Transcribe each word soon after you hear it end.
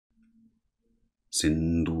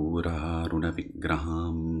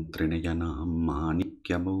Sindurarunavigraham Trinayanam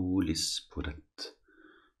Manikyamaulispurat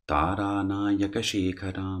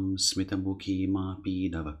Taranayakashekharam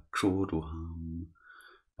Smitamukhimapidavakshoruham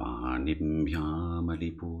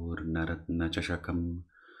Panibhyam-alipurnaraत्नचषकं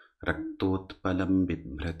Raktotpalam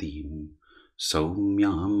Bibhratim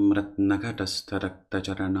Saumyam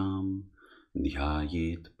Ratnaghatastha-raktacharanam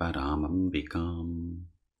Dhyayet Paramambikam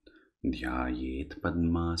Dhyayet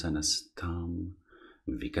Padmasanastham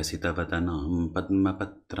Vikasitavadanam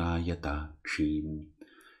Padmapatrayatakshim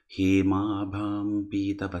Hemabham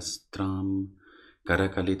Pitavastram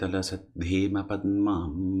Karakalitalasadhema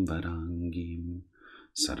Padmam Varangim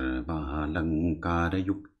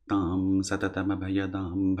Sarvalankarayuktam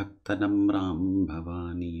Satatamabhayadam Bhaktanamram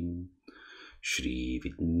Bhavanim Shri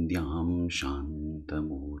Vidyam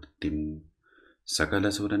Shantamurtim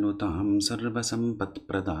Sakalasuраnutam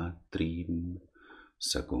Sarvasampatpradatrim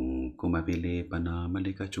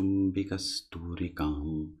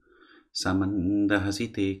Sakunkumavilepanamalikachumvikasturikam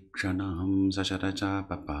Samandahasite kshanam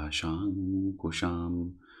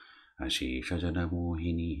Sasharachapapashankusham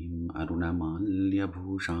Asheshajanamohinim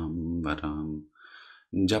Arunamalya-bhusham varam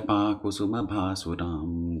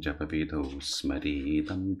Japakusumabhasuram Japavidho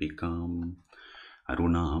smaridambikam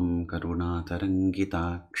Arunam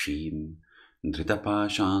karunatarangitaakshim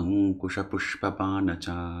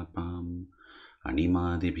Dhritapashankushapushpapanachapam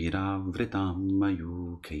Animadibhiravritam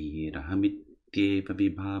mayukhairahamityeva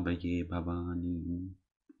vibhavaye bhavani.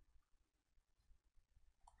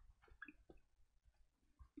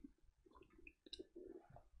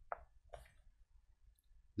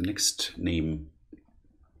 The next name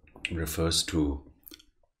refers to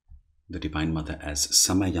the Divine Mother as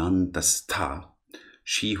Samayantastha,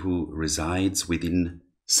 she who resides within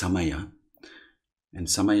Samaya. And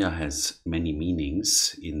Samaya has many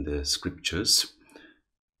meanings in the scriptures.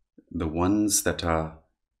 The ones that are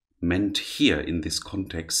meant here in this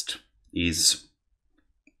context is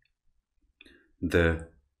the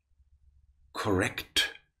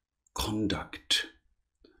correct conduct,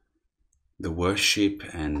 the worship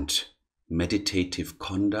and meditative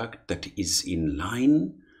conduct that is in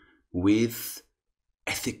line with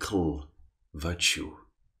ethical virtue.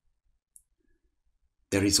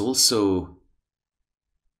 There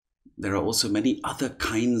are also many other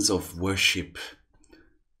kinds of worship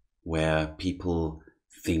where people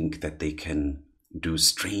think that they can do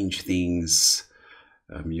strange things.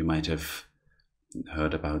 You might have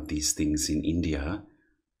heard about these things in India,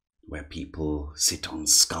 where people sit on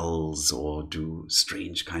skulls or do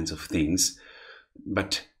strange kinds of things.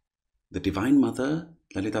 But the Divine Mother,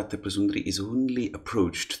 Lalita Tripurasundari, is only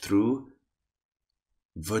approached through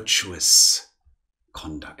virtuous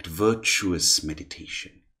conduct, virtuous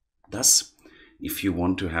meditation. Thus, if you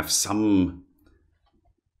want to have some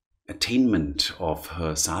attainment of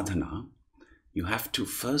her sadhana, you have to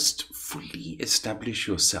first fully establish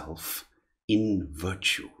yourself in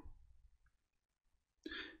virtue.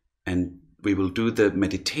 And we will do the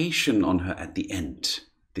meditation on her at the end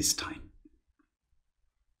this time.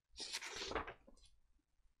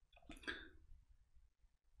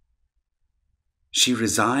 She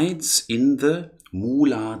resides in the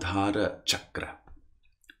Mooladhara Chakra.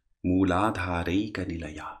 Mooladharaika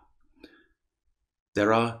Nilaya.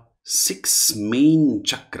 There are 6 main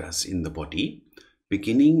chakras in the body,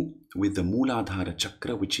 beginning with the Mooladhara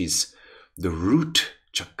Chakra, which is the root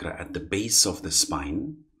chakra at the base of the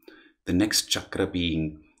spine. The next chakra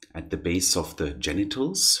being at the base of the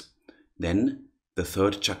genitals. Then the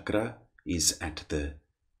 3rd chakra is at the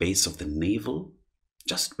base of the navel,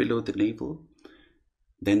 just below the navel.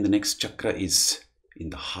 Then the next chakra is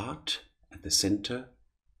in the heart, at the center.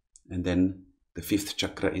 And then the 5th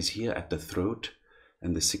chakra is here at the throat.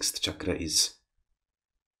 And the 6th chakra is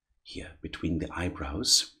here between the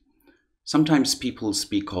eyebrows. Sometimes people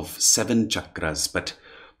speak of 7 chakras, but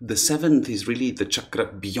the 7th is really the chakra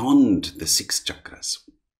beyond the 6 chakras.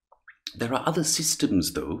 There are other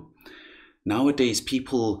systems though. Nowadays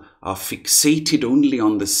people are fixated only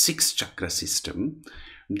on the 6 chakra system.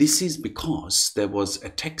 This is because there was a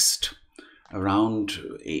text around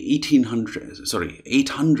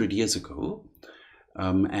 800 years ago.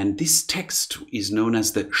 And this text is known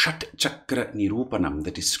as the Shat Chakra Nirupanam,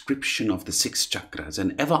 the description of the 6 chakras.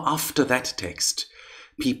 And ever after that text,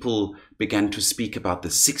 people began to speak about the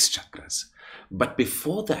 6 chakras. But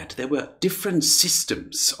before that, there were different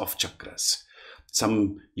systems of chakras.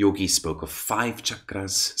 Some yogis spoke of 5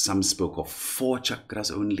 chakras, some spoke of 4 chakras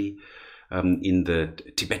only. In the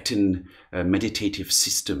Tibetan meditative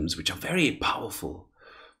systems, which are very powerful,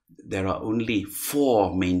 there are only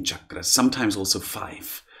 4 main chakras, sometimes also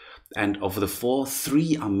 5. And of the 4,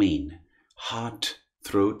 3 are main: heart,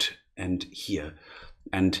 throat, and here.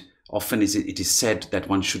 And often it is said that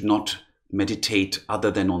one should not meditate other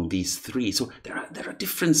than on these three. So there are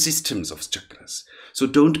different systems of chakras. So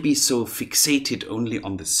don't be so fixated only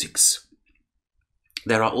on the 6.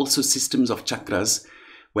 There are also systems of chakras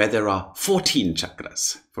where there are 14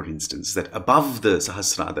 chakras, for instance, that above the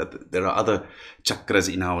Sahasra, that there are other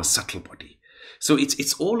chakras in our subtle body. So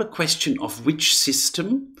it's all a question of which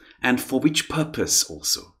system and for which purpose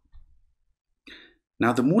also.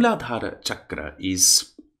 Now the Mooladhara chakra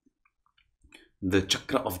is the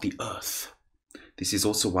chakra of the earth. This is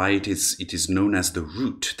also why it is known as the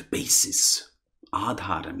root, the basis.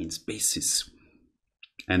 Adhara means basis.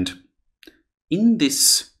 And in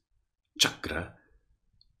this chakra,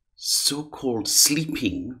 so-called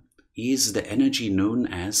sleeping is the energy known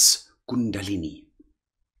as Kundalini.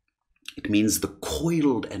 It means the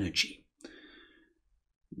coiled energy.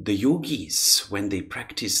 The yogis, when they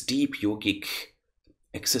practice deep yogic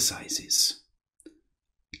exercises,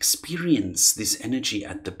 experience this energy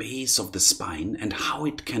at the base of the spine and how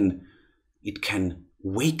it can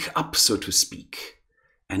wake up, so to speak,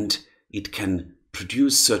 and it can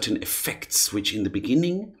produce certain effects which in the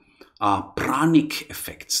beginning are pranic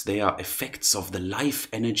effects. They are effects of the life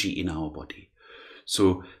energy in our body.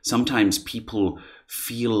 So sometimes people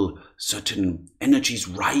feel certain energies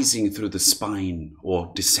rising through the spine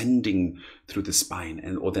or descending through the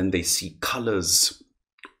spine, or then they see colors,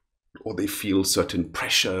 or they feel certain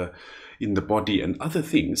pressure in the body and other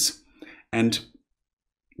things. And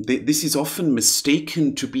this is often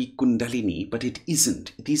mistaken to be Kundalini, but it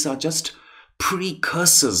isn't. These are just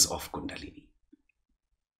precursors of Kundalini.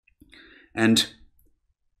 And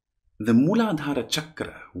the Mooladhara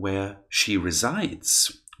chakra, where she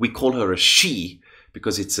resides, we call her a she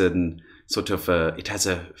because it's it has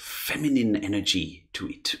a feminine energy to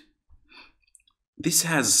it. This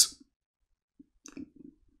has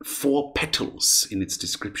 4 petals in its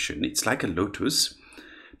description. It's like a lotus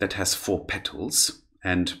that has 4 petals,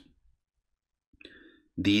 and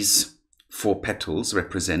these 4 petals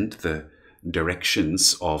represent the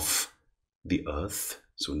directions of the earth,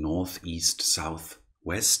 so north, east, south,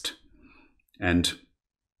 west. And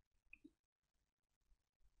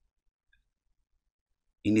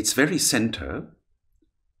in its very center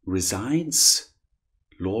resides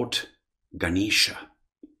Lord Ganesha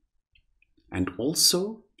and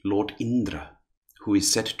also Lord Indra, who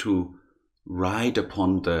is said to ride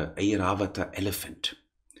upon the Airavata elephant.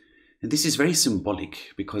 And this is very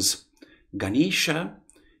symbolic because Ganesha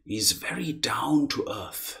is very down to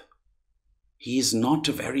earth. He is not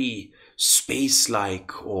a very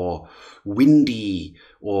space-like or windy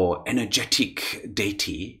or energetic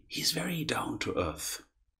deity. He is very down to earth.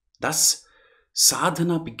 Thus,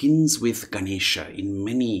 sadhana begins with Ganesha in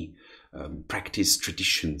many practice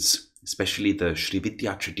traditions, especially the Sri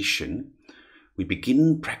Vidya tradition. We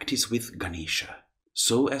begin practice with Ganesha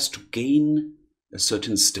so as to gain a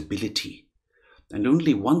certain stability. And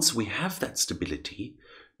only once we have that stability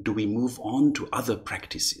do we move on to other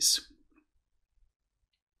practices.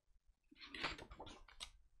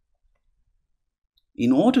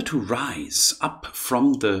 In order to rise up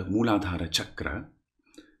from the Mooladhara chakra,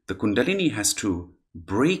 the Kundalini has to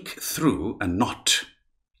break through a knot,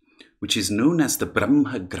 which is known as the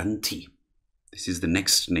Brahma Granthi. This is the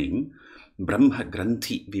next name, Brahma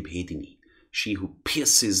Granthi Vibhedini, she who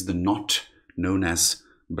pierces the knot known as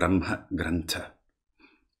Brahma Grantha.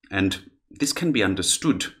 And this can be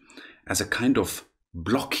understood as a kind of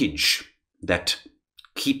blockage that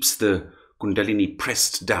keeps the Kundalini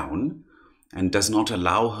pressed down and does not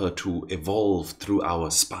allow her to evolve through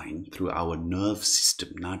our spine, through our nerve system,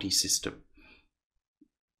 nadi system.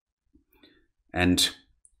 And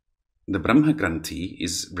the Brahma Granthi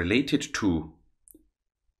is related to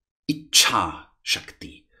Ichha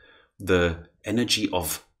Shakti, the energy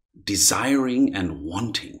of desiring and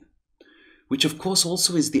wanting, which of course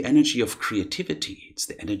also is the energy of creativity. It's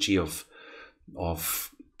the energy of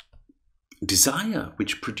desire,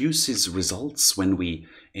 which produces results when we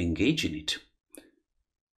engage in it.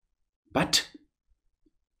 But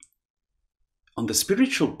on the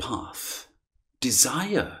spiritual path,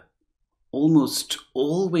 desire almost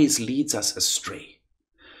always leads us astray,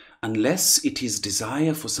 unless it is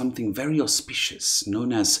desire for something very auspicious,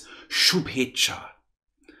 known as Shubhecha,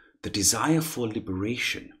 the desire for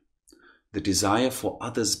liberation, the desire for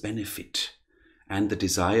others' benefit, and the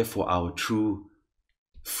desire for our true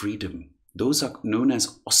freedom. Those are known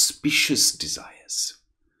as auspicious desires,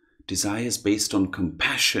 desires based on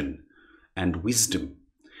compassion and wisdom.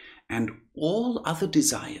 And all other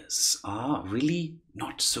desires are really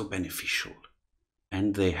not so beneficial,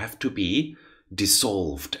 and they have to be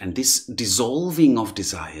dissolved. And this dissolving of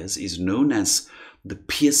desires is known as the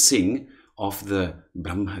piercing of the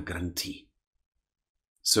Brahma Granthi.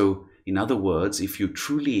 So, in other words, if you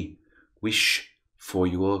truly wish for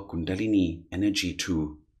your Kundalini energy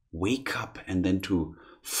to wake up and then to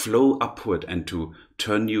flow upward and to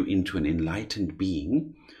turn you into an enlightened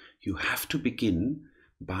being, you have to begin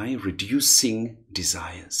by reducing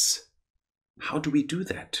desires. How do we do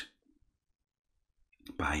that?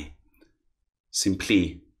 By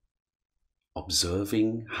simply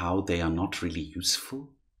observing how they are not really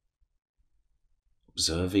useful,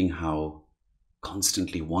 observing how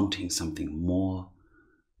constantly wanting something more,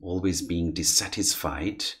 always being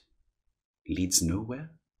dissatisfied, leads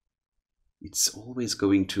nowhere. It's always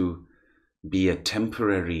going to be a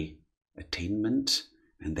temporary attainment,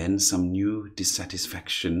 and then some new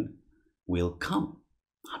dissatisfaction will come,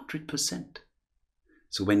 100%.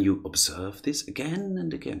 So when you observe this again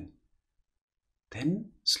and again, then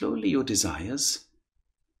slowly your desires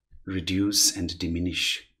reduce and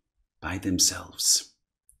diminish by themselves.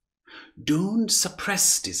 Don't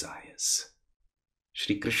suppress desires.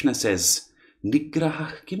 Shri Krishna says,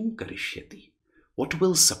 Nigraha kim karishyati. What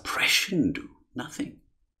will suppression do? Nothing.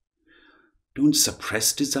 Don't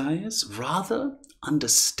suppress desires. Rather,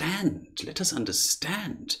 understand. Let us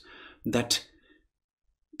understand that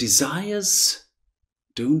desires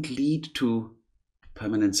don't lead to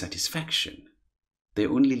permanent satisfaction. They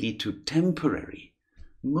only lead to temporary,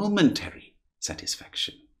 momentary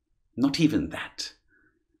satisfaction. Not even that.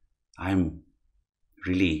 I'm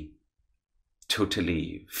really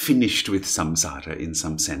totally finished with samsara in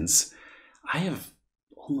some sense. I have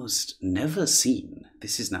almost never seen,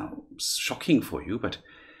 this is now shocking for you, but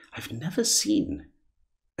I've never seen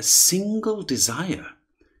a single desire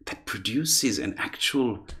that produces an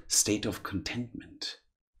actual state of contentment.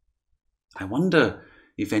 I wonder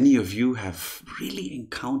if any of you have really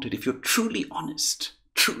encountered, if you're truly honest,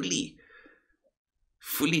 truly,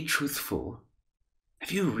 fully truthful,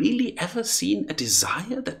 have you really ever seen a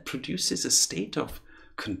desire that produces a state of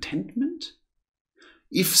contentment?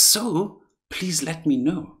 If so, please let me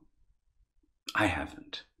know. I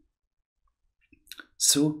haven't.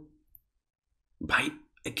 So, by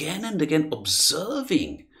again and again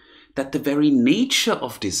observing that the very nature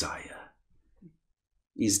of desire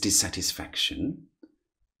is dissatisfaction,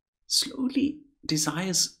 slowly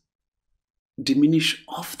desires diminish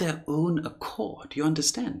of their own accord. You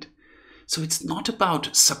understand? So it's not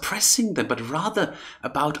about suppressing them, but rather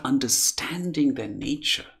about understanding their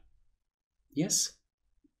nature. Yes?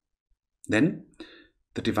 Then,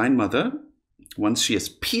 the Divine Mother, once she has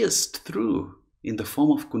pierced through in the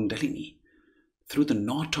form of Kundalini, through the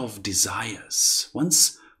knot of desires,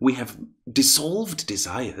 once we have dissolved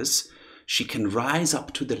desires, she can rise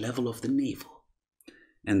up to the level of the navel.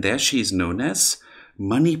 And there she is known as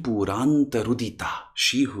Manipuranta Rudita,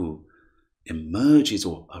 she who emerges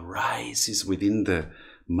or arises within the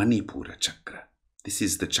Manipura chakra. This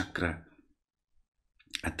is the chakra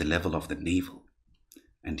at the level of the navel.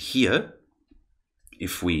 And here,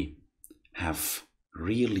 if we have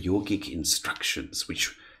real yogic instructions,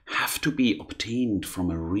 which have to be obtained from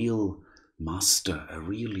a real master, a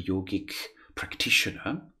real yogic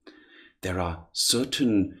practitioner, there are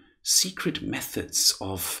certain secret methods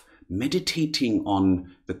of meditating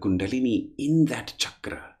on the Kundalini in that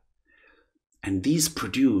chakra. And these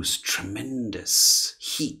produce tremendous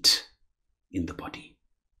heat in the body.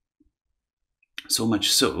 So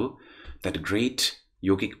much so that great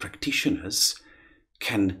yogic practitioners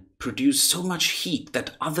can produce so much heat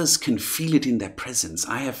that others can feel it in their presence.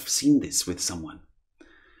 I have seen this with someone.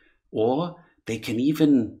 Or they can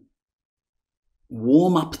even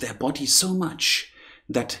warm up their body so much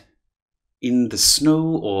that in the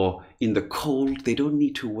snow or in the cold, they don't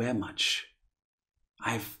need to wear much.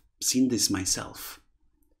 I've seen this myself.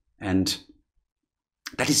 And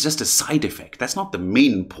that is just a side effect. That's not the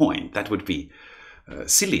main point. That would be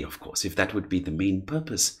silly, of course, if that would be the main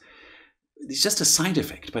purpose. It's just a side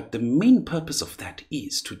effect. But the main purpose of that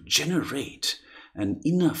is to generate an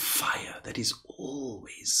inner fire that is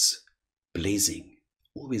always blazing.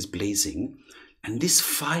 And this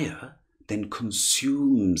fire then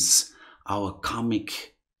consumes our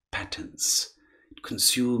karmic patterns. It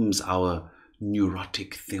consumes our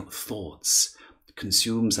neurotic thoughts. It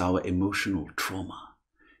consumes our emotional trauma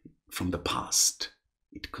from the past.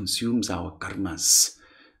 It consumes our karmas.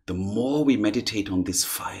 The more we meditate on this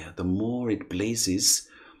fire, the more it blazes,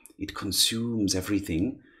 it consumes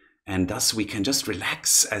everything. And thus we can just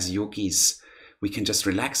relax as yogis. We can just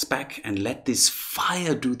relax back and let this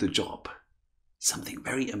fire do the job. Something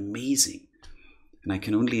very amazing. And I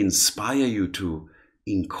can only inspire you to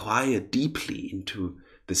inquire deeply into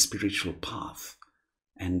the spiritual path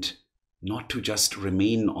and not to just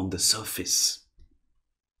remain on the surface.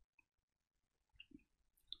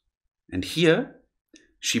 And here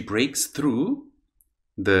she breaks through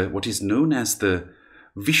what is known as the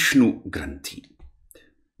Vishnu Granthi.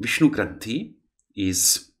 Vishnu Granthi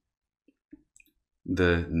is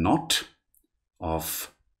the knot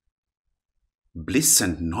of bliss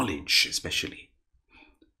and knowledge, especially.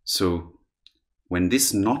 So when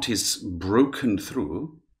this knot is broken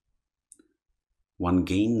through, one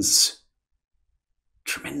gains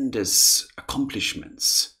tremendous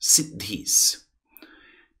accomplishments, siddhis.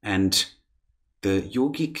 And the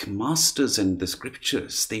yogic masters and the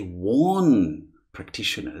scriptures, they warn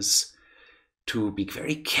practitioners to be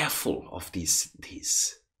very careful of these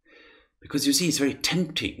siddhis. Because you see, it's very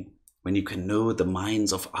tempting when you can know the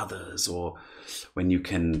minds of others, or when you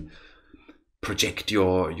can project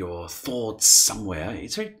your thoughts somewhere.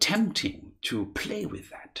 It's very tempting to play with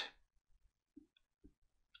that.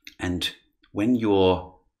 And when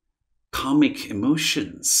your karmic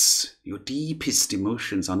emotions, your deepest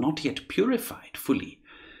emotions, are not yet purified fully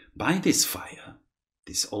by this fire,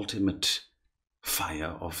 this ultimate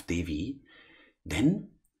fire of Devi, then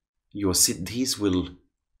your siddhis will,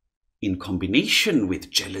 in combination with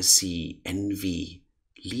jealousy, envy,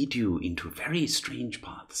 lead you into very strange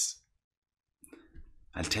paths.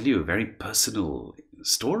 I'll tell you a very personal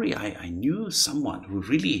story. I knew someone who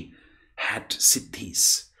really had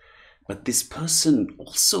siddhis, but this person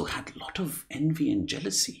also had a lot of envy and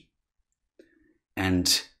jealousy.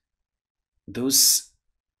 And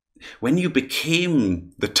when you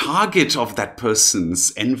became the target of that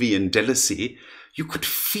person's envy and jealousy, you could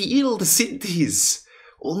feel the siddhis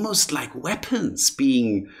almost like weapons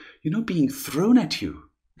being thrown at you.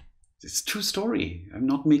 It's a true story. I'm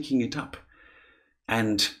not making it up.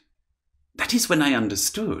 And that is when I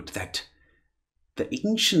understood that the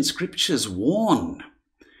ancient scriptures warn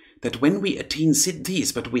that when we attain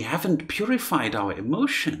siddhis, but we haven't purified our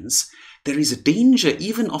emotions, there is a danger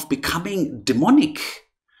even of becoming demonic,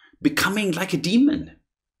 becoming like a demon,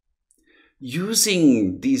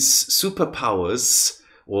 using these superpowers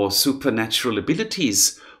or supernatural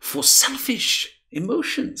abilities for selfish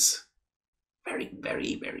emotions. Very,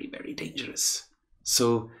 very, very, very dangerous.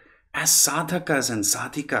 So as sadhakas and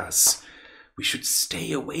sadhikas, we should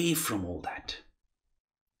stay away from all that.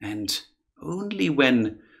 And only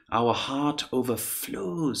when our heart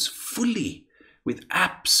overflows fully with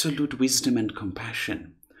absolute wisdom and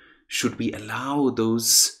compassion should we allow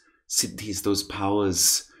those siddhis, those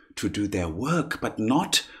powers, to do their work, but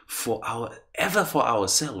not ever for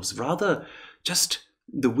ourselves. Rather, just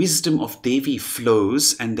the wisdom of Devi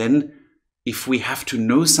flows, and then if we have to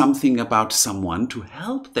know something about someone to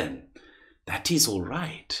help them, that is all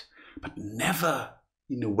right. But never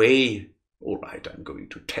in a way, all right, I'm going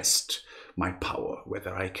to test my power,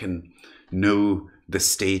 whether I can know the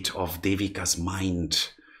state of Devika's mind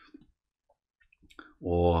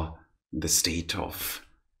or the state of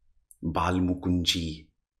Bal Mukunji,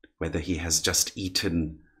 whether he has just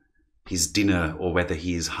eaten his dinner or whether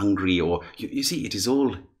he is hungry, or you see, it is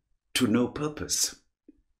all to no purpose.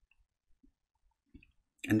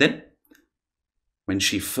 And then when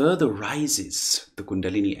she further rises, the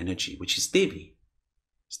Kundalini energy, which is Devi,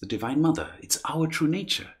 it's the Divine Mother, it's our true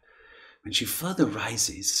nature. When she further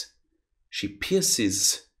rises, she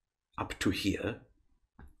pierces up to here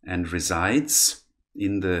and resides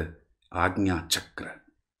in the Ajna Chakra.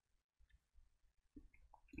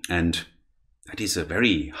 And that is a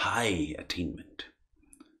very high attainment.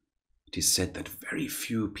 It is said that very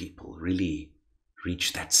few people really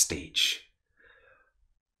reach that stage.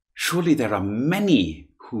 Surely there are many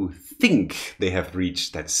who think they have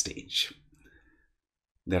reached that stage.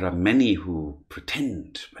 There are many who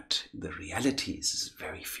pretend, but the reality is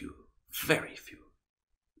very few, very few.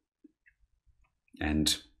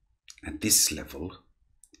 And at this level,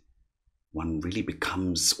 one really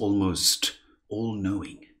becomes almost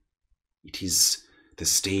all-knowing. It is the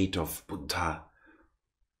state of Buddha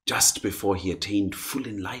just before he attained full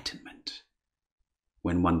enlightenment.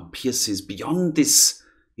 When one pierces beyond this,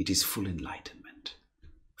 it is full enlightenment,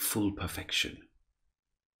 full perfection.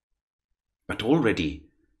 But already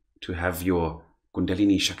to have your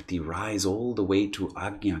Kundalini Shakti rise all the way to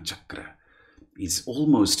Ajna Chakra is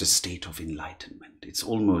almost a state of enlightenment. It's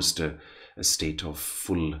almost a state of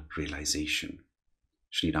full realization.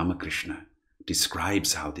 Sri Ramakrishna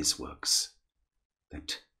describes how this works,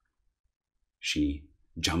 that she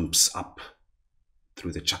jumps up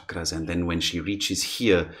through the chakras, and then when she reaches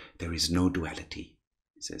here, there is no duality.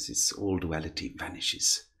 He says all duality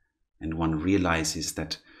vanishes, and one realizes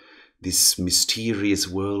that this mysterious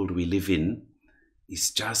world we live in is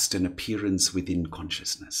just an appearance within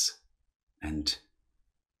consciousness. And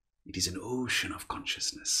it is an ocean of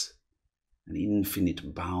consciousness, an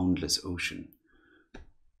infinite, boundless ocean.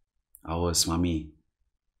 Our Swamiji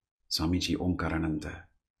Omkarananda,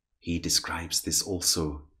 he describes this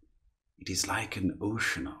also. It is like an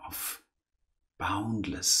ocean of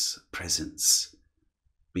boundless presence,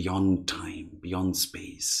 beyond time, beyond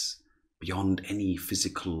space, beyond any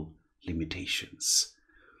physical limitations.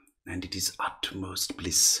 And it is utmost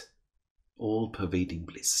bliss, all-pervading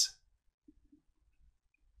bliss.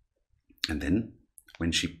 And then,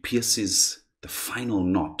 when she pierces the final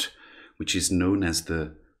knot, which is known as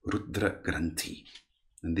the Rudra Granthi,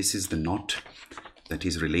 and this is the knot that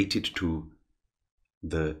is related to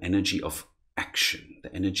the energy of action,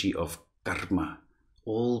 the energy of karma,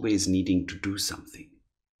 always needing to do something.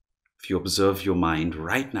 If you observe your mind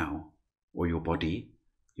right now, or your body,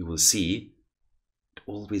 you will see it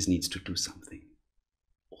always needs to do something,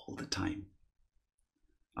 all the time.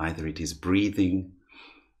 Either it is breathing,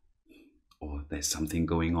 or there's something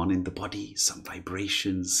going on in the body, some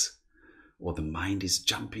vibrations, or the mind is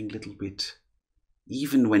jumping a little bit.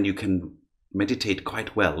 Even when you can meditate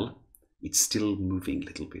quite well, it's still moving a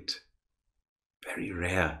little bit. Very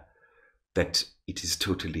rare that it is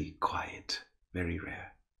totally quiet. Very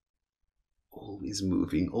rare. Always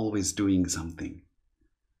moving, always doing something.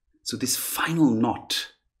 So this final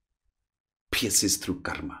knot pierces through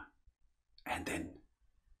karma. And then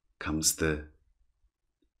comes the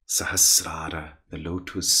Sahasrara, the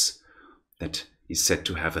lotus that is said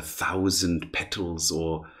to have 1,000 petals,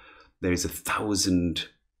 or there is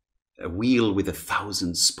a wheel with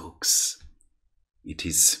 1,000 spokes. It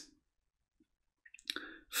is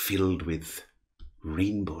filled with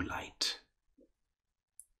rainbow light.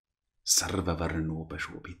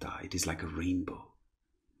 Sarvavarnopashobhita. It is like a rainbow.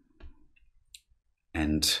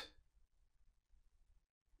 And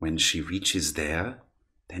when she reaches there,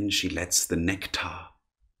 then she lets the nectar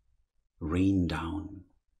rain down.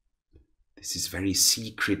 This is very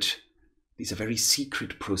secret. These are very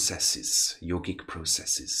secret processes, yogic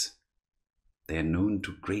processes. They are known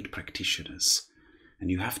to great practitioners. And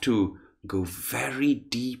you have to go very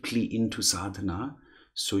deeply into sadhana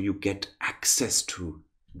so you get access to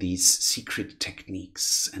these secret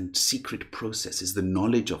techniques and secret processes, the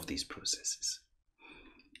knowledge of these processes.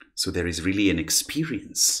 So there is really an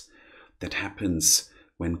experience that happens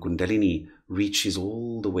when Kundalini reaches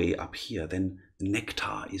all the way up here. Then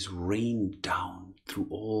nectar is rained down through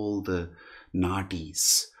all the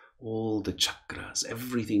nadis, all the chakras.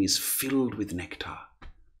 Everything is filled with nectar.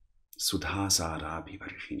 Sudhasara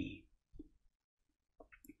Bhivarshini.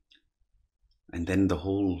 And then the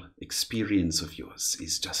whole experience of yours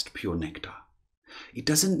is just pure nectar. It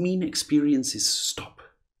doesn't mean experiences stop.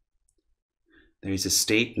 There is a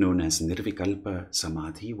state known as Nirvikalpa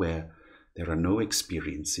Samadhi where there are no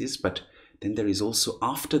experiences, but then there is also,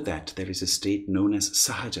 after that, there is a state known as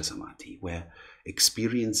Sahaja Samadhi where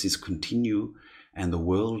experiences continue and the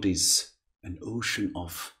world is an ocean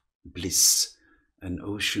of bliss, an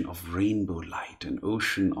ocean of rainbow light, an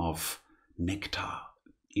ocean of nectar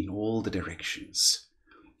in all the directions.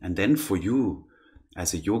 And then for you,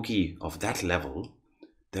 as a yogi of that level,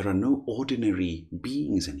 there are no ordinary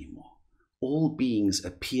beings anymore. All beings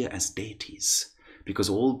appear as deities, because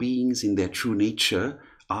all beings in their true nature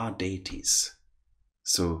are deities.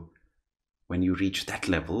 So when you reach that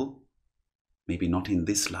level, maybe not in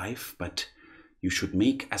this life, but you should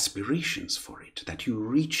make aspirations for it, that you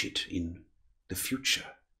reach it in the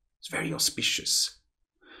future. It's very auspicious.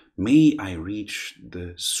 May I reach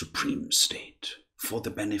the supreme state for the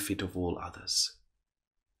benefit of all others.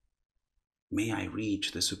 May I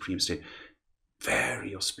reach the supreme state.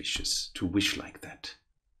 Very auspicious to wish like that.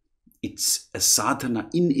 It's a sadhana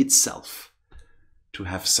in itself to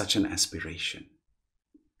have such an aspiration.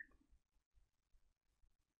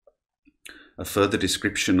 A further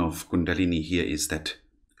description of Kundalini here is that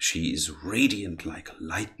she is radiant like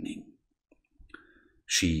lightning.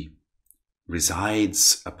 She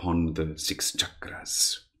resides upon the 6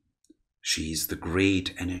 chakras. She is the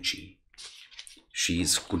great energy. She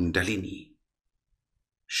is Kundalini.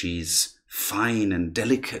 She is fine and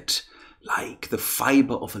delicate like the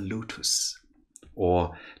fiber of a lotus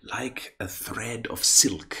or like a thread of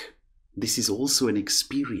silk. This is also an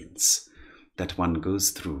experience that one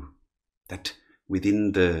goes through, that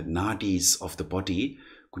within the nadis of the body,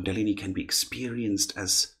 Kundalini can be experienced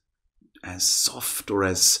as soft or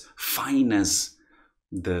as fine as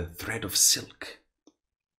the thread of silk.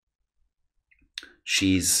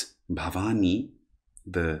 She's Bhavani,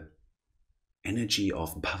 the energy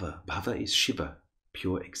of Bhava. Bhava is Shiva.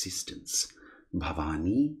 pure existence.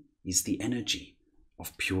 Bhavani is the energy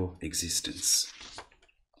of pure existence.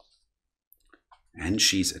 And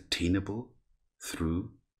she is attainable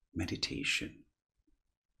through meditation.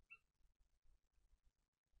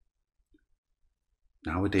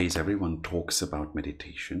 Nowadays, everyone talks about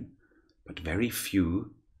meditation, but very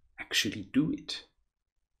few actually do it.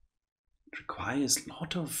 It requires a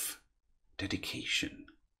lot of dedication.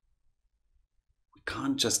 We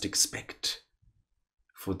can't just expect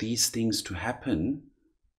for these things to happen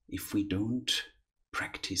if we don't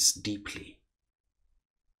practice deeply.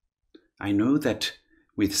 I know that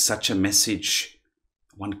with such a message,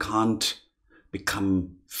 one can't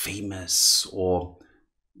become famous, or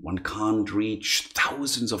one can't reach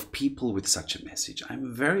thousands of people with such a message.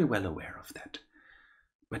 I'm very well aware of that.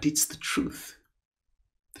 But it's the truth.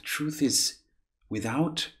 The truth is,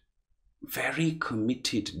 without very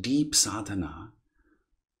committed, deep sadhana,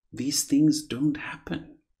 these things don't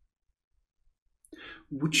happen.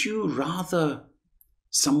 Would you rather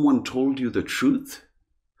someone told you the truth,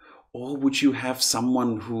 or would you have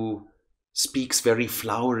someone who speaks very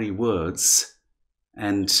flowery words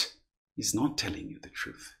and is not telling you the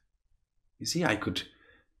truth? You see, I could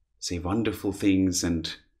say wonderful things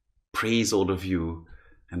and praise all of you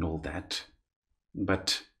and all that,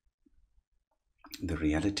 but the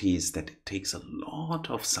reality is that it takes a lot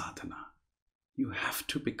of sadhana. You have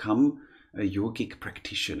to become a yogic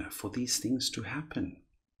practitioner for these things to happen.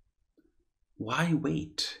 Why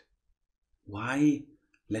wait? Why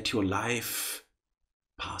let your life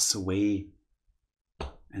pass away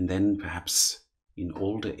and then perhaps in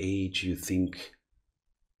older age you think,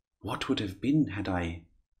 what would have been had I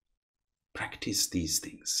practiced these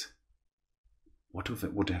things? What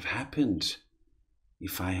would have happened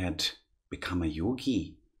if I had become a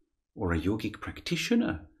yogi or a yogic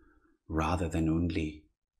practitioner rather than only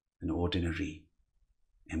an ordinary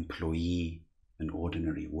employee, an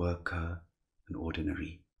ordinary worker, an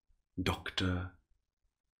ordinary doctor,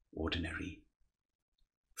 ordinary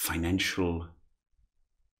financial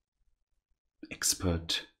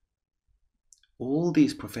expert? All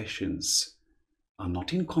these professions are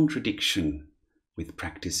not in contradiction with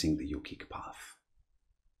practicing the yogic path.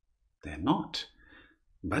 They're not,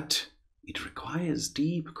 but it requires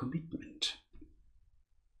deep commitment.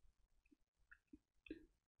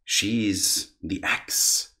 She is the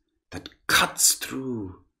axe that cuts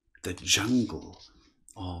through the jungle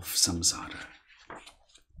of samsara.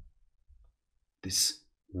 This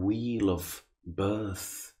wheel of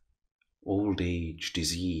birth, old age,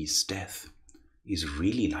 disease, death is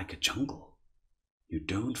really like a jungle. You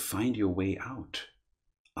don't find your way out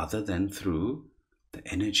other than through the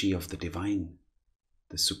energy of the divine,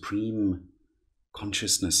 the supreme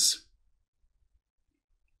consciousness.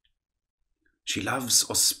 She loves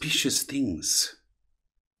auspicious things,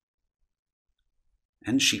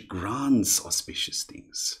 and she grants auspicious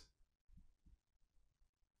things.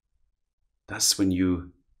 Thus, when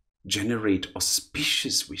you generate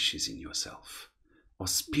auspicious wishes in yourself,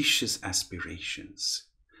 auspicious aspirations,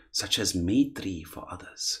 such as maitri for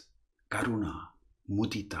others, karuna,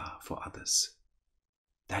 mudita for others,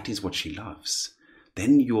 that is what she loves.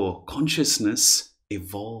 Then your consciousness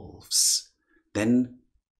evolves. Then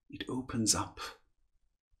it opens up.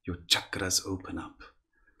 Your chakras open up.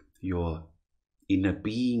 Your inner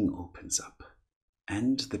being opens up.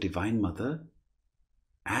 And the Divine Mother,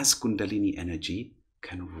 as Kundalini energy,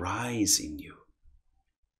 can rise in you.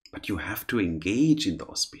 But you have to engage in the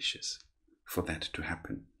auspicious for that to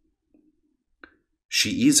happen.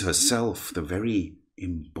 She is herself the very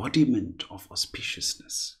embodiment of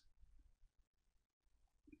auspiciousness.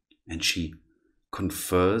 And she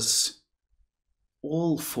confers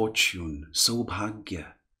all fortune,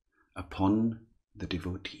 saubhagya, upon the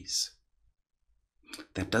devotees.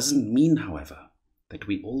 That doesn't mean, however, that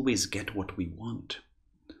we always get what we want.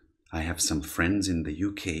 I have some friends in the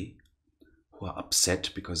UK who are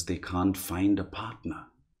upset because they can't find a partner.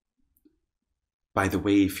 By the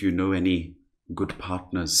way, if you know any good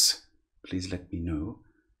partners, please let me know.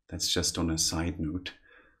 That's just on a side note.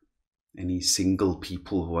 Any single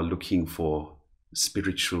people who are looking for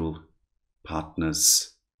spiritual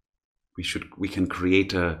partners, we can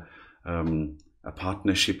create a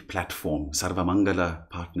partnership platform, Sarvamangala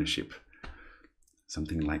partnership,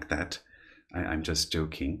 something like that. I'm just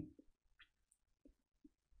joking.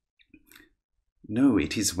 No,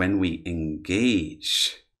 it is when we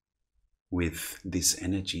engage with this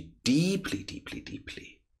energy deeply, deeply,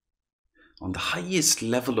 deeply, on the highest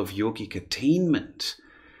level of yogic attainment,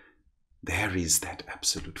 there is that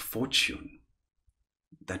absolute fortune.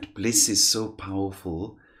 That bliss is so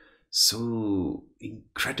powerful, so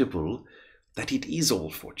incredible, that it is all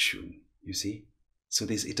fortune, you see. So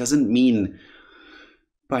it doesn't mean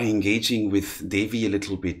by engaging with Devi a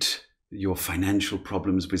little bit, your financial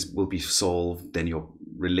problems will be solved, then your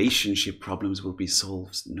relationship problems will be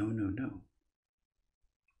solved. No, no, no.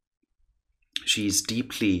 She is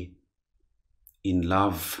deeply in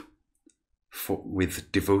love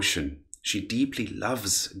with devotion. She deeply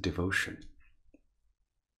loves devotion.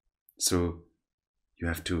 So you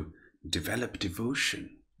have to develop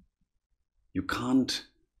devotion. You can't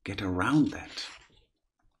get around that.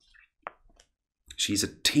 She's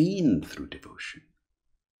attained through devotion,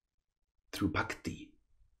 through bhakti.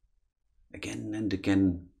 Again and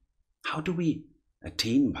again, how do we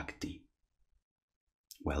attain bhakti?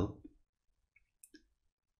 Well,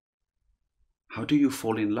 how do you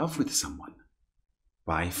fall in love with someone?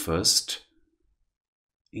 By first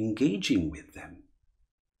engaging with them.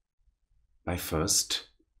 By first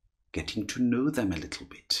getting to know them a little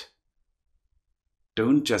bit.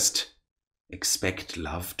 Don't just expect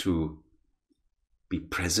love to be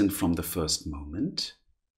present from the first moment.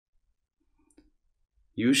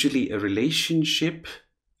 Usually a relationship,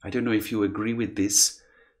 I don't know if you agree with this,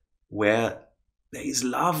 where there is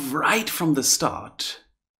love right from the start,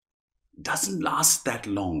 doesn't last that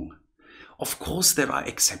long. Of course there are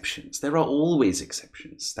exceptions. There are always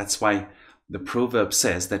exceptions. That's why the proverb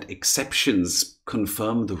says that exceptions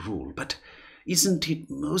confirm the rule. But isn't it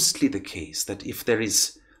mostly the case that if there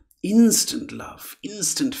is instant love,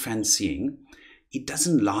 instant fancying, it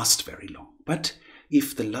doesn't last very long? But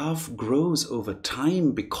if the love grows over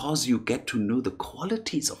time because you get to know the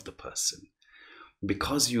qualities of the person,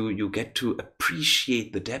 because you get to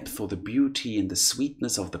appreciate the depth or the beauty and the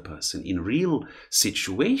sweetness of the person in real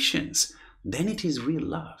situations, then it is real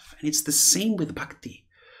love. And it's the same with bhakti.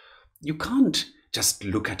 You can't just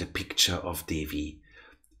look at a picture of Devi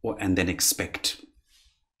and then expect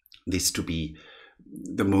this to be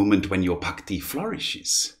the moment when your bhakti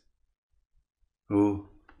flourishes. Oh,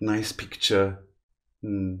 nice picture.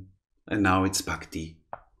 And now it's bhakti.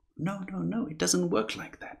 No, no, no, it doesn't work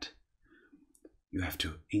like that. You have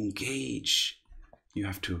to engage. You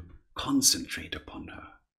have to concentrate upon her.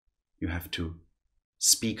 You have to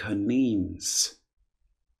speak her names,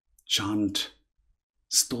 chant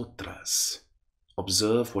stotras,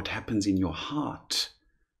 observe what happens in your heart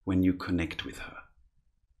when you connect with her.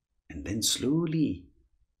 And then slowly,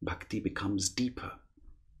 bhakti becomes deeper.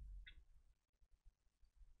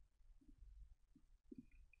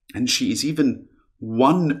 And she is even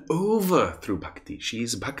won over through bhakti. She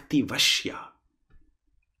is bhakti vashya.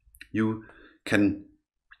 You can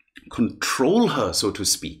control her, so to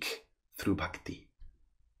speak, through bhakti.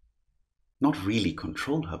 Not really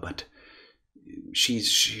control her, but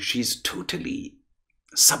she's totally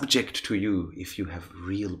subject to you if you have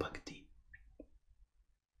real bhakti.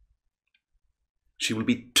 She will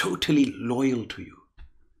be totally loyal to you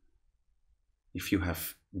if you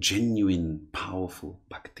have genuine, powerful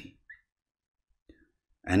bhakti.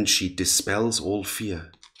 And she dispels all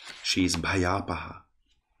fear. She is bhayapaha.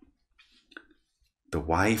 The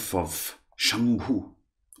wife of Shambhu,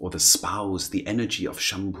 or the spouse, the energy of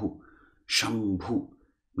Shambhu. Shambhu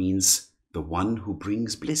means the one who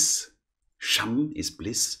brings bliss. Sham is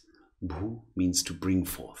bliss. Bhu means to bring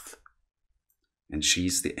forth. And she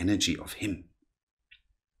is the energy of him.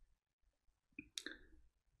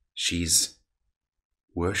 She's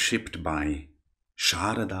worshipped by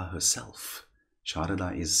Sharada herself.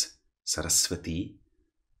 Sharada is Saraswati.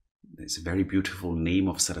 It's a very beautiful name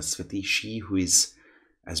of Saraswati. She who is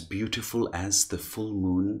as beautiful as the full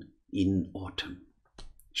moon in autumn.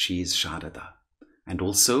 She is Sharada. And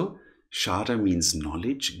also, Shara means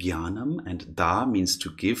knowledge, Jnanam, and Da means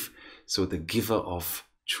to give. So the giver of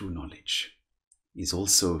true knowledge is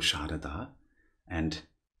also Sharada. And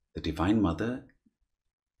the Divine Mother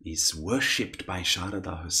is worshipped by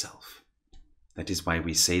Sharada herself. That is why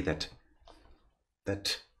we say that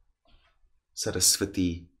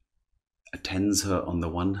Saraswati attends her on the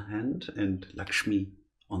one hand and Lakshmi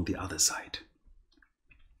on the other side.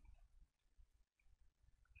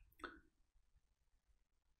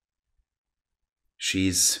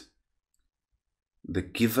 She's the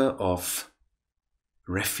giver of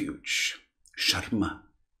refuge, Sharma.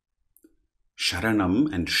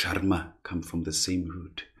 Sharanam and Sharma come from the same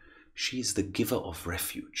root. She is the giver of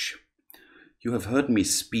refuge. You have heard me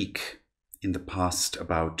speak in the past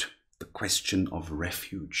about the question of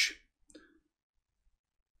refuge.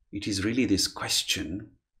 It is really this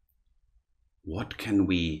question, what can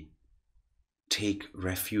we take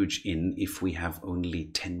refuge in if we have only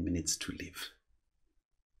 10 minutes to live?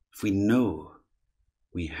 If we know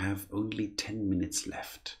we have only 10 minutes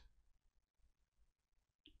left,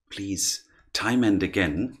 please time and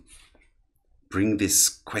again, bring this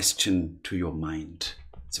question to your mind.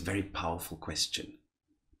 It's a very powerful question.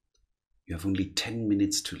 You have only 10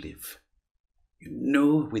 minutes to live. You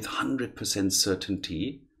know with 100%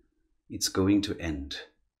 certainty it's going to end.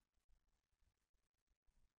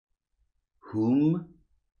 Whom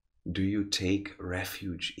do you take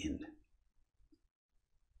refuge in?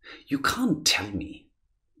 You can't tell me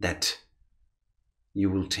that you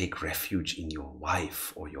will take refuge in your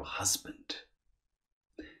wife or your husband.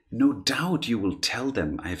 No doubt you will tell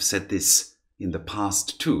them, I've said this in the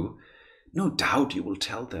past too, no doubt you will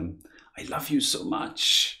tell them, I love you so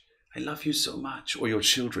much, I love you so much. Or your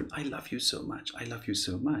children, I love you so much, I love you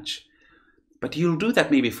so much. But you'll do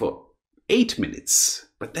that maybe for 8 minutes,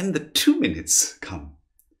 but then the 2 minutes come.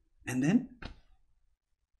 And then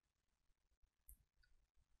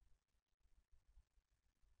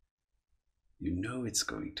you know it's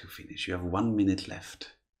going to finish. You have 1 minute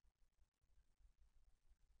left.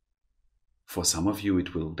 For some of you,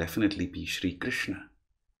 it will definitely be Sri Krishna.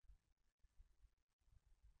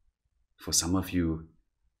 For some of you,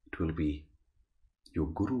 it will be your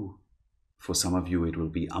Guru. For some of you, it will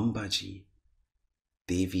be Ambaji,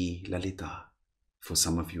 Devi, Lalita. For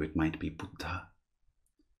some of you, it might be Buddha.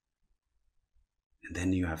 And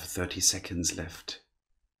then you have 30 seconds left.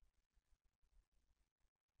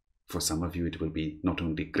 For some of you, it will be not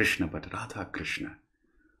only Krishna, but Radha Krishna.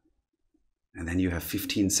 And then you have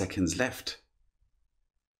 15 seconds left.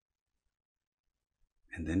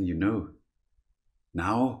 And then you know,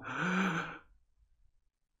 now,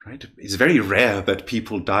 right? It's very rare that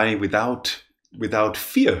people die without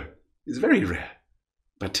fear. It's very rare.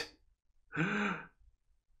 But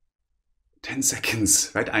 10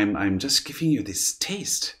 seconds, right? I'm just giving you this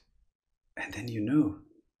taste. And then you know,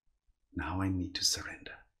 now I need to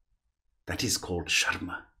surrender. That is called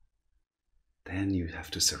Sharma. Then you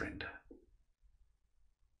have to surrender.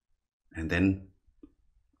 And then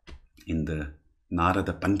in the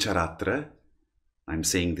Narada Pancharatra, I'm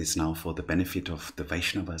saying this now for the benefit of the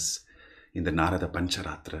Vaishnavas, in the Narada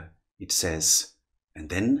Pancharatra, it says, and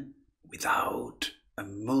then without a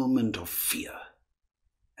moment of fear,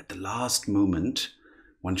 at the last moment,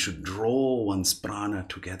 one should draw one's prana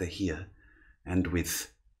together here, and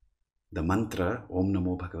with the mantra, Om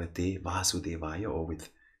Namo Bhagavate Vasudevaya, or with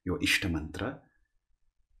your Ishta mantra,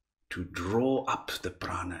 to draw up the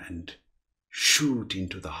prana and shoot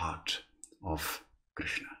into the heart of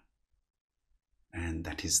Krishna. And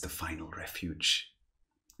that is the final refuge.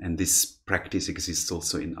 And this practice exists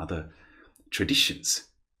also in other traditions.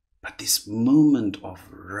 But this moment of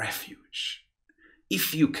refuge,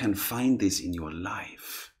 if you can find this in your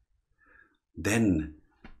life, then,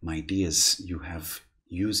 my dears, you have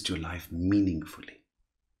used your life meaningfully.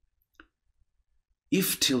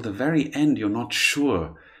 If till the very end you're not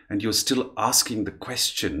sure and you're still asking the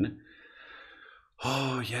question,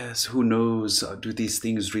 oh yes, who knows, do these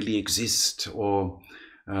things really exist? Or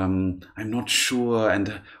I'm not sure,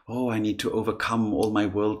 and I need to overcome all my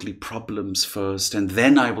worldly problems first, and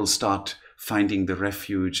then I will start finding the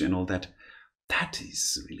refuge and all that. That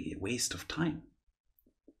is really a waste of time.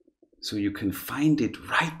 So you can find it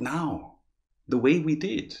right now, the way we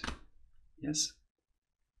did. Yes?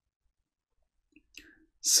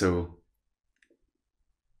 So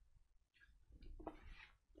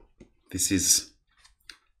this is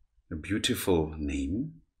a beautiful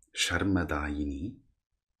name, Sharmadayini.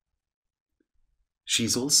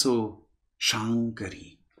 She's also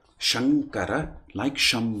Shankari. Shankara, like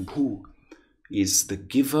Shambhu, is the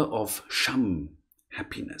giver of Sham,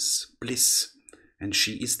 happiness, bliss. And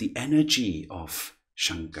she is the energy of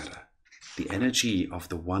Shankara, the energy of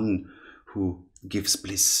the one who gives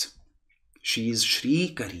bliss. She is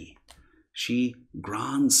Shrikari. She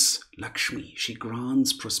grants Lakshmi, she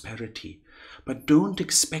grants prosperity. But don't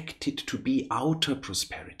expect it to be outer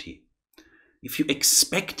prosperity. If you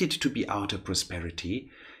expect it to be outer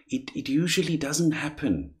prosperity, it usually doesn't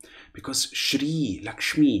happen, because Shri,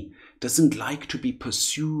 Lakshmi, doesn't like to be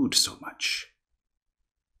pursued so much.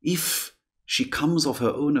 If she comes of her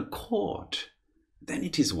own accord, then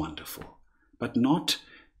it is wonderful, but not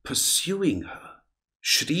pursuing her.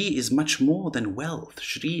 Shri is much more than wealth.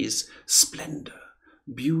 Shri is splendor,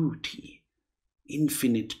 beauty,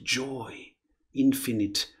 infinite joy,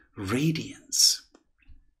 infinite radiance.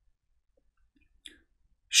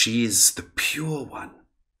 She is the pure one,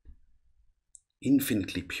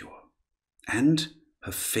 infinitely pure, and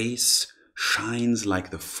her face shines like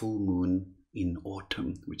the full moon in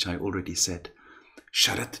autumn, which I already said,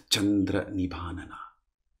 Sharat Chandra Nibhanana.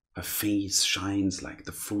 Her face shines like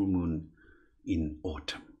the full moon in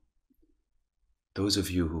autumn. Those of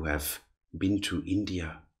you who have been to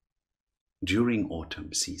India during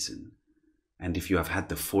autumn season. And if you have had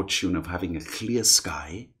the fortune of having a clear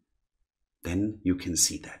sky, then you can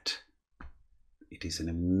see that. It is an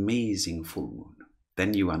amazing full moon.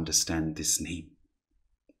 Then you understand this name.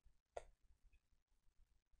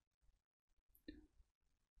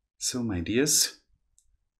 So, my dears,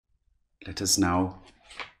 let us now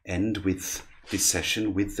end with this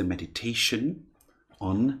session with the meditation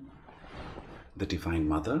on the Divine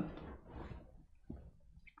Mother.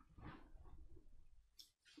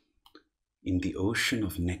 In the ocean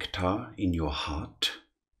of nectar in your heart,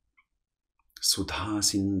 Sudha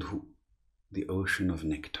Sindhu, the ocean of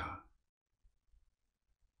nectar.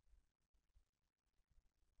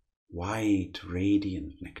 White,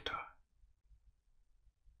 radiant nectar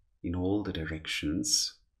in all the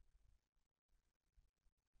directions.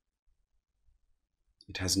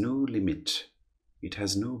 It has no limit, it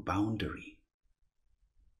has no boundary.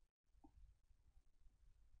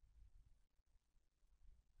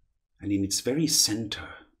 And in its very center,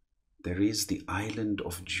 there is the island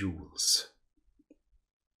of jewels,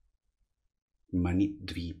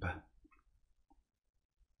 Manidvipa.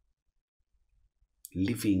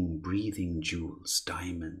 Living, breathing jewels,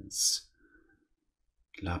 diamonds,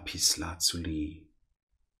 lapis lazuli,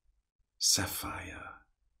 sapphire,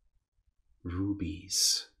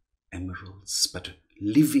 rubies, emeralds, but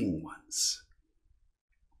living ones.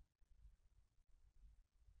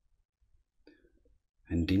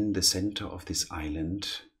 And in the center of this island,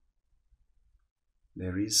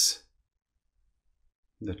 there is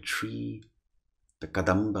the tree, the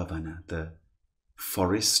Kadambavana, the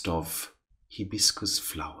forest of hibiscus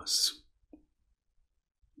flowers,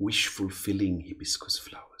 wish-fulfilling hibiscus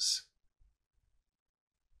flowers,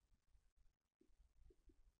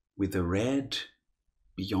 with a red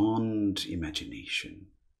beyond imagination.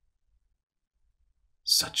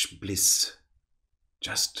 Such bliss,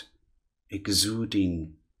 just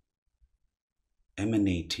exuding,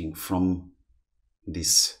 emanating from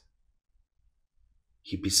this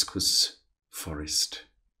hibiscus forest.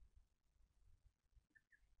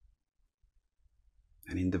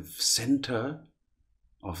 And in the center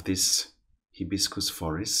of this hibiscus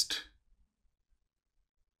forest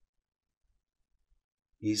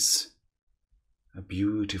is a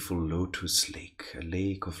beautiful lotus lake, a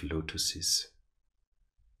lake of lotuses.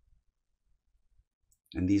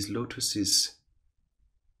 And these lotuses,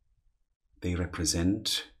 they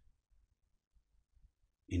represent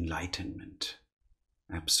enlightenment,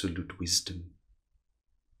 absolute wisdom.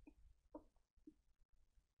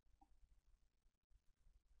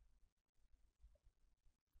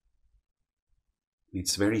 In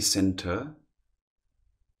its very center,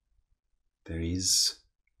 there is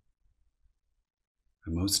a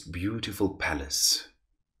most beautiful palace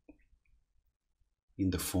in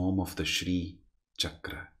the form of the Shri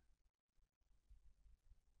Chakra.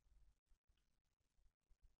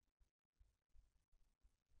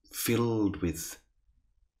 Filled with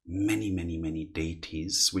many, many, many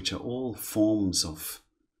deities, which are all forms of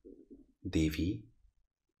Devi,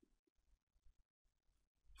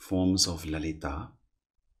 forms of Lalita,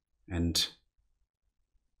 and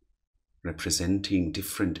representing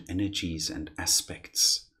different energies and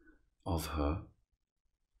aspects of her.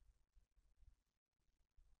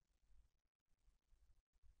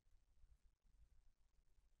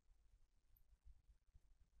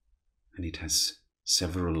 And it has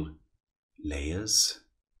several layers.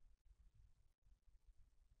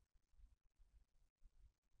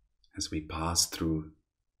 As we pass through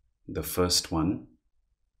the first one,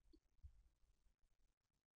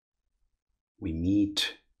 we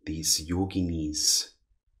meet these yoginis,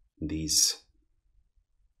 these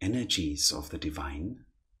energies of the divine,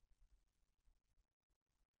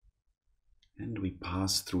 and we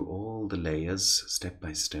pass through all the layers step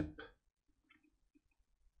by step,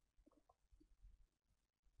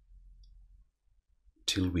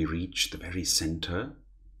 till we reach the very center,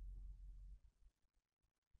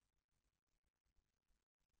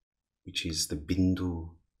 which is the bindu,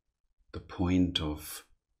 the point of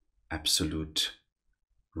absolute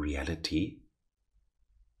reality,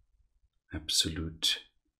 absolute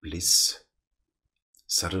bliss,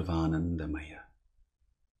 Sarvanandamaya.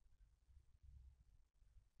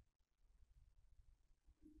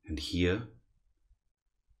 And here,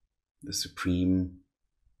 the Supreme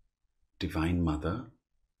Divine Mother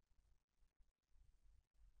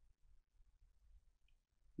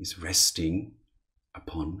is resting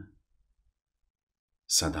upon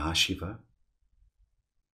Sadashiva,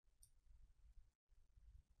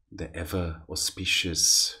 the ever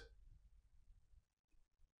auspicious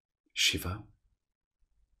Shiva.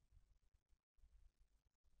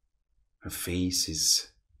 Her face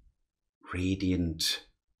is radiant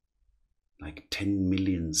like 10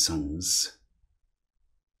 million suns,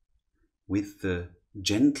 with the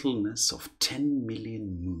gentleness of 10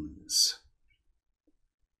 million moons.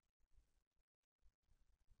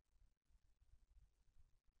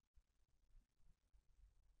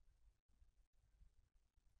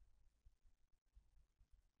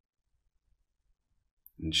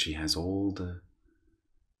 And she has all the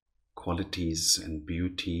qualities and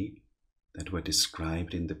beauty that were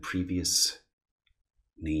described in the previous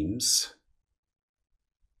names.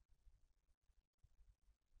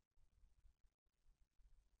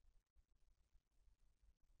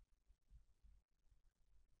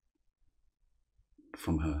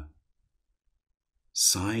 From her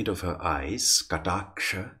side of her eyes,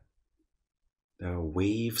 Kadaksha, there are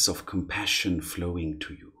waves of compassion flowing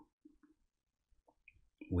to you.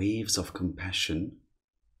 Waves of compassion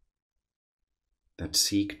that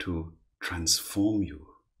seek to transform you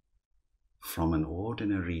from an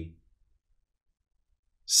ordinary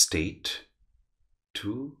state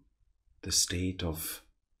to the state of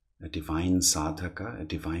a divine sadhaka, a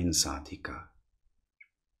divine sadhika.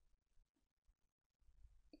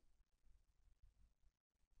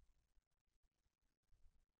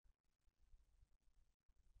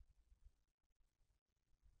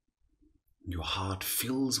 Your heart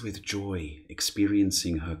fills with joy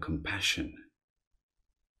experiencing her compassion.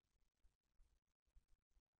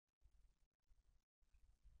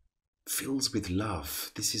 Fills with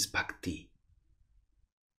love. This is bhakti.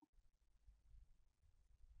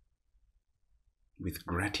 With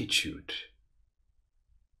gratitude.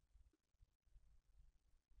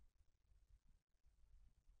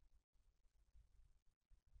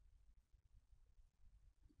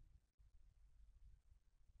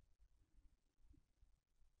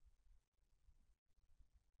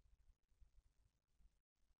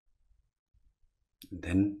 And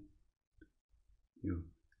then you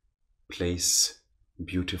place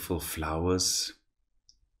beautiful flowers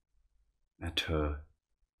at her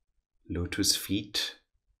lotus feet,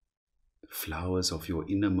 flowers of your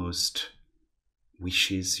innermost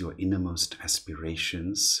wishes, your innermost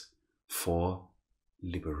aspirations for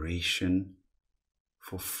liberation,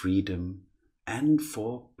 for freedom, and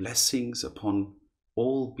for blessings upon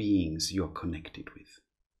all beings you are connected with.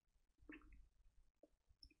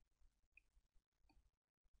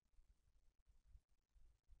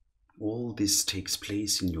 All this takes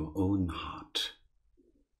place in your own heart.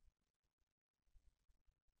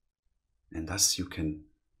 And thus you can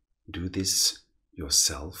do this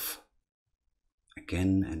yourself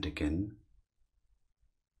again and again.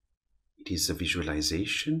 It is a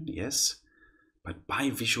visualization, yes, but by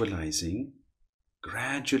visualizing,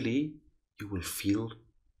 gradually you will feel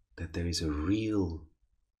that there is a real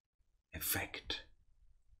effect.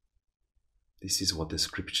 This is what the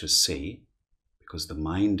scriptures say. Because the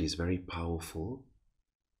mind is very powerful,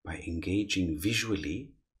 by engaging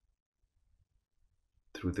visually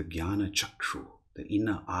through the jnana chakru, the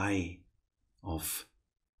inner eye of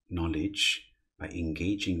knowledge, by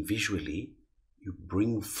engaging visually, you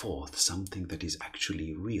bring forth something that is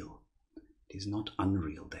actually real. It is not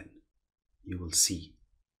unreal then. You will see.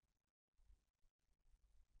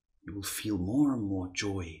 You will feel more and more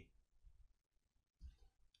joy.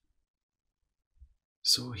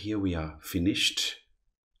 So here we are finished.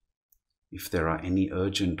 If there are any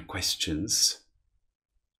urgent questions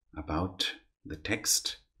about the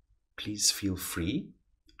text, please feel free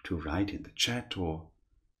to write in the chat or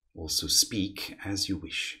also speak as you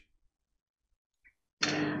wish.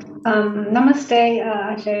 Namaste,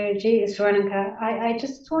 Acharya-ji, it's Veronica. I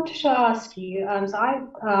just wanted to ask you,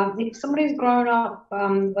 if somebody's grown up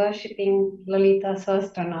worshipping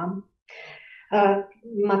Lalita-Sahasranama,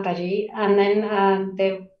 Mataji, and then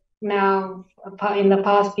they've now, in the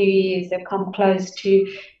past few years, they've come close to,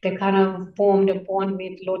 they kind of formed a bond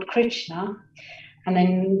with Lord Krishna, and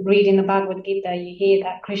then reading the Bhagavad Gita, you hear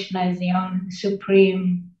that Krishna is the own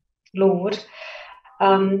supreme Lord.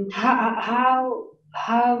 How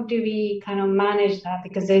do we kind of manage that?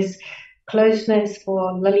 Because there's closeness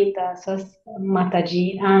for Lalita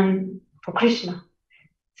Mataji and for Krishna.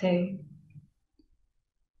 So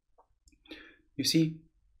you see,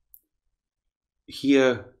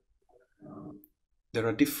 here there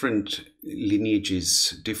are different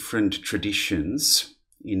lineages, different traditions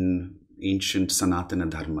in ancient Sanatana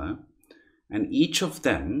Dharma, and each of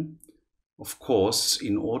them, of course,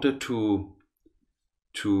 in order to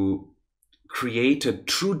create a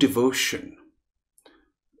true devotion,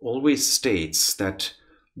 always states that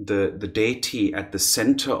the deity at the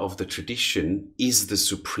center of the tradition is the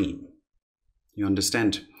supreme. You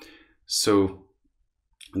understand? So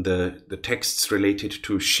the texts related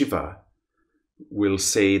to Shiva will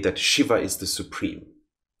say that Shiva is the supreme.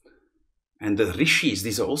 And the rishis,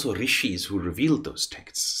 these are also rishis who revealed those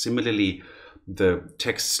texts. Similarly, the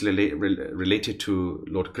texts related to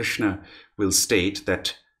Lord Krishna will state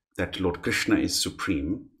that Lord Krishna is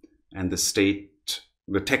supreme, and the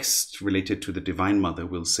text related to the Divine Mother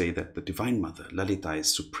will say that the Divine Mother, Lalita,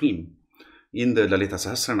 is supreme. In the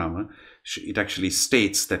Lalita-Sahasra-Nāma, it actually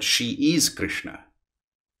states that she is Krishna.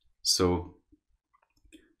 So,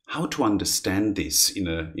 how to understand this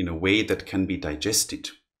in a way that can be digested?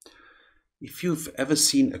 If you've ever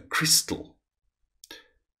seen a crystal,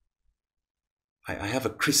 I have a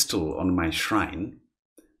crystal on my shrine,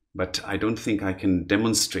 but I don't think I can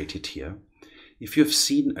demonstrate it here. If you've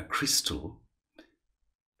seen a crystal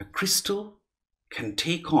can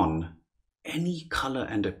take on any color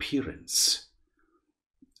and appearance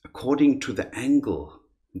according to the angle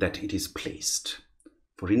that it is placed.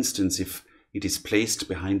 For instance, if it is placed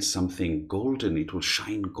behind something golden, it will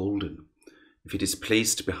shine golden. If it is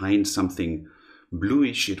placed behind something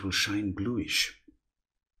bluish, it will shine bluish.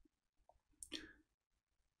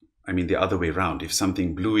 I mean the other way around. If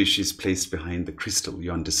something bluish is placed behind the crystal,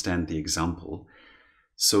 you understand the example.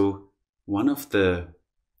 So one of the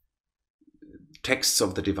texts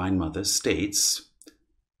of the Divine Mother states,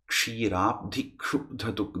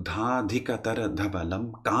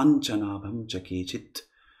 Kshirabdhikshudhadukdhadhikataradhavalam kanchanabham jakechit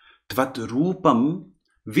tvat rupam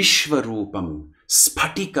vishvarupam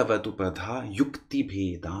spatikavadupadha yukti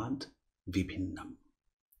bhedad vibhinnam.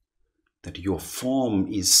 That your form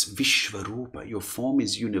is Vishvarupa, your form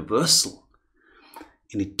is universal,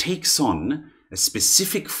 and it takes on a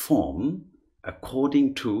specific form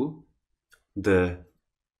according to the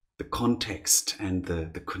context and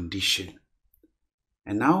the condition.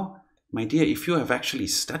 And now, my dear, if you have actually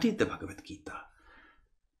studied the Bhagavad Gita,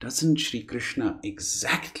 doesn't Sri Krishna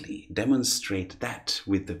exactly demonstrate that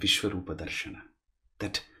with the Vishvarupa Darshana?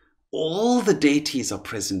 That all the deities are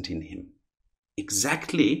present in him,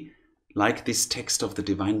 exactly like this text of the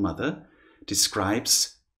Divine Mother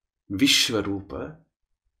describes Vishvarupa.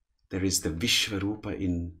 There is the Vishvarupa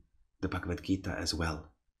in the Bhagavad Gita as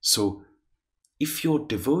well. So if your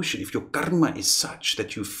devotion, if your karma is such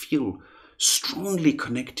that you feel strongly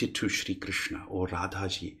connected to Sri Krishna or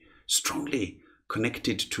Radhaji, strongly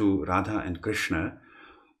connected to Radha and Krishna,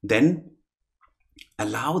 then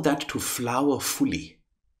allow that to flower fully.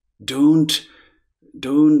 Don't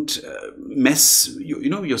mess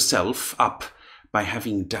yourself up by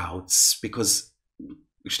having doubts, because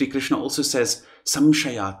Shri Krishna also says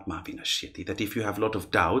samshayatma vinashyati, that if you have a lot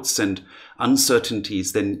of doubts and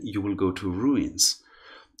uncertainties, then you will go to ruins.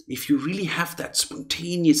 If you really have that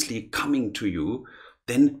spontaneously coming to you,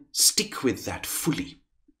 then stick with that fully.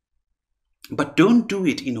 But don't do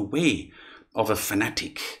it in a way of a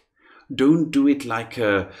fanatic. Don't do it like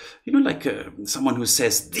someone who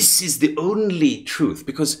says this is the only truth,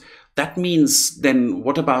 because that means then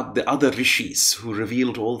what about the other rishis who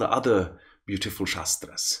revealed all the other beautiful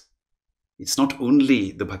shastras? It's not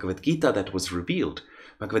only the Bhagavad Gita that was revealed.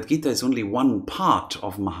 Bhagavad Gita is only one part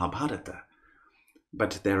of Mahabharata,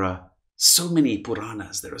 but there are so many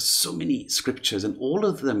Puranas, there are so many scriptures, and all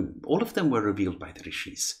of them were revealed by the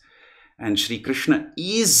rishis. And Sri Krishna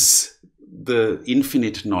is the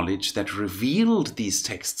infinite knowledge that revealed these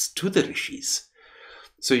texts to the rishis.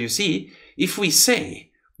 So you see, if we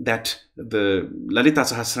say that the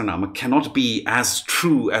Lalita-Sahasranama cannot be as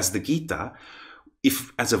true as the Gita,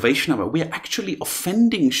 if as a Vaishnava, we are actually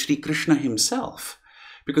offending Sri Krishna himself.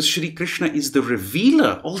 Because Sri Krishna is the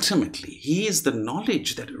revealer ultimately. He is the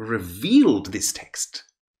knowledge that revealed this text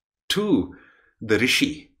to the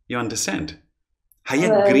rishi. You understand?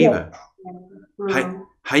 Hayagriva.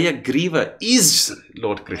 Hayagriva is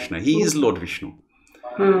Lord Krishna. He is Lord Vishnu.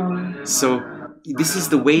 So this is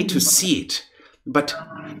the way to see it. But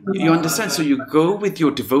you understand? So you go with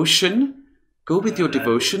your devotion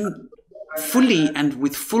fully and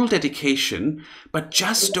with full dedication, but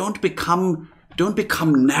just don't become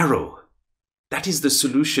narrow. That is the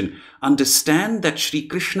solution. Understand that Sri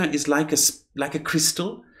Krishna is like a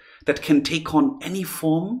crystal that can take on any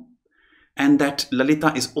form, and that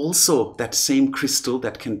Lalita is also that same crystal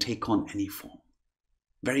that can take on any form.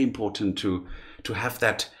 Very important to have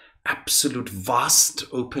that absolute vast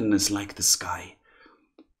openness like the sky.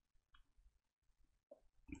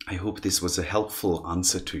 I hope this was a helpful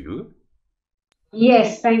answer to you.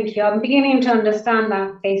 Yes, thank you. I'm beginning to understand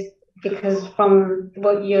that, because from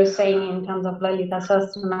what you're saying in terms of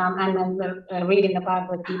Lalita-Sahasranama and then reading the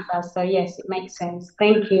Bhagavad Gita. So yes, it makes sense.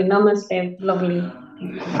 Thank you. Namaste. Lovely.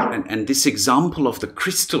 And this example of the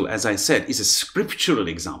crystal, as I said, is a scriptural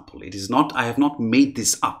example. It is not, I have not made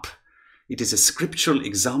this up. it is a scriptural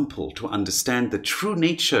example to understand the true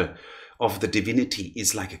nature of the divinity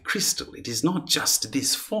is like a crystal. It is not just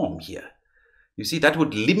this form here. You see, that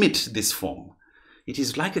would limit this form. It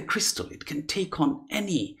is like a crystal. It can take on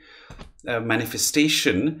any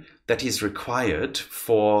manifestation that is required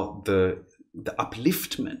for the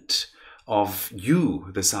upliftment of you,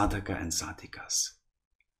 the sadhaka and sadhikas.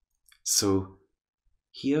 So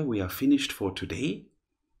here we are finished for today,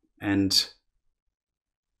 and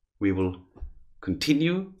we will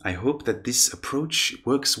continue. I hope that this approach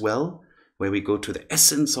works well, where we go to the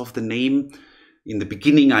essence of the name. In the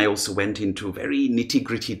beginning, I also went into very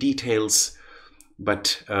nitty-gritty details,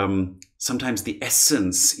 but sometimes the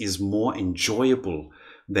essence is more enjoyable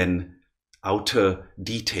than outer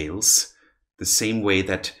details, the same way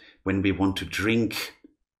that when we want to drink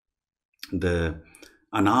the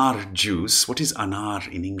anar juice, what is anar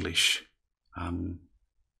in English?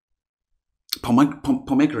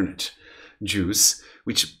 Pomegranate juice,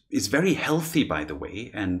 which is very healthy, by the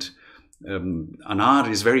way, and anar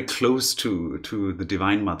is very close to the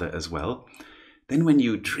Divine Mother as well. Then when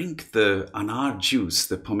you drink the anar juice,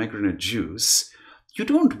 the pomegranate juice, you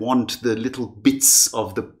don't want the little bits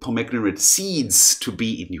of the pomegranate seeds to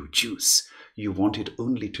be in your juice. You want it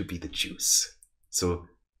only to be the juice. So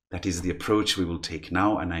that is the approach we will take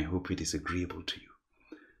now, and I hope it is agreeable to you.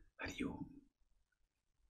 Hari Om.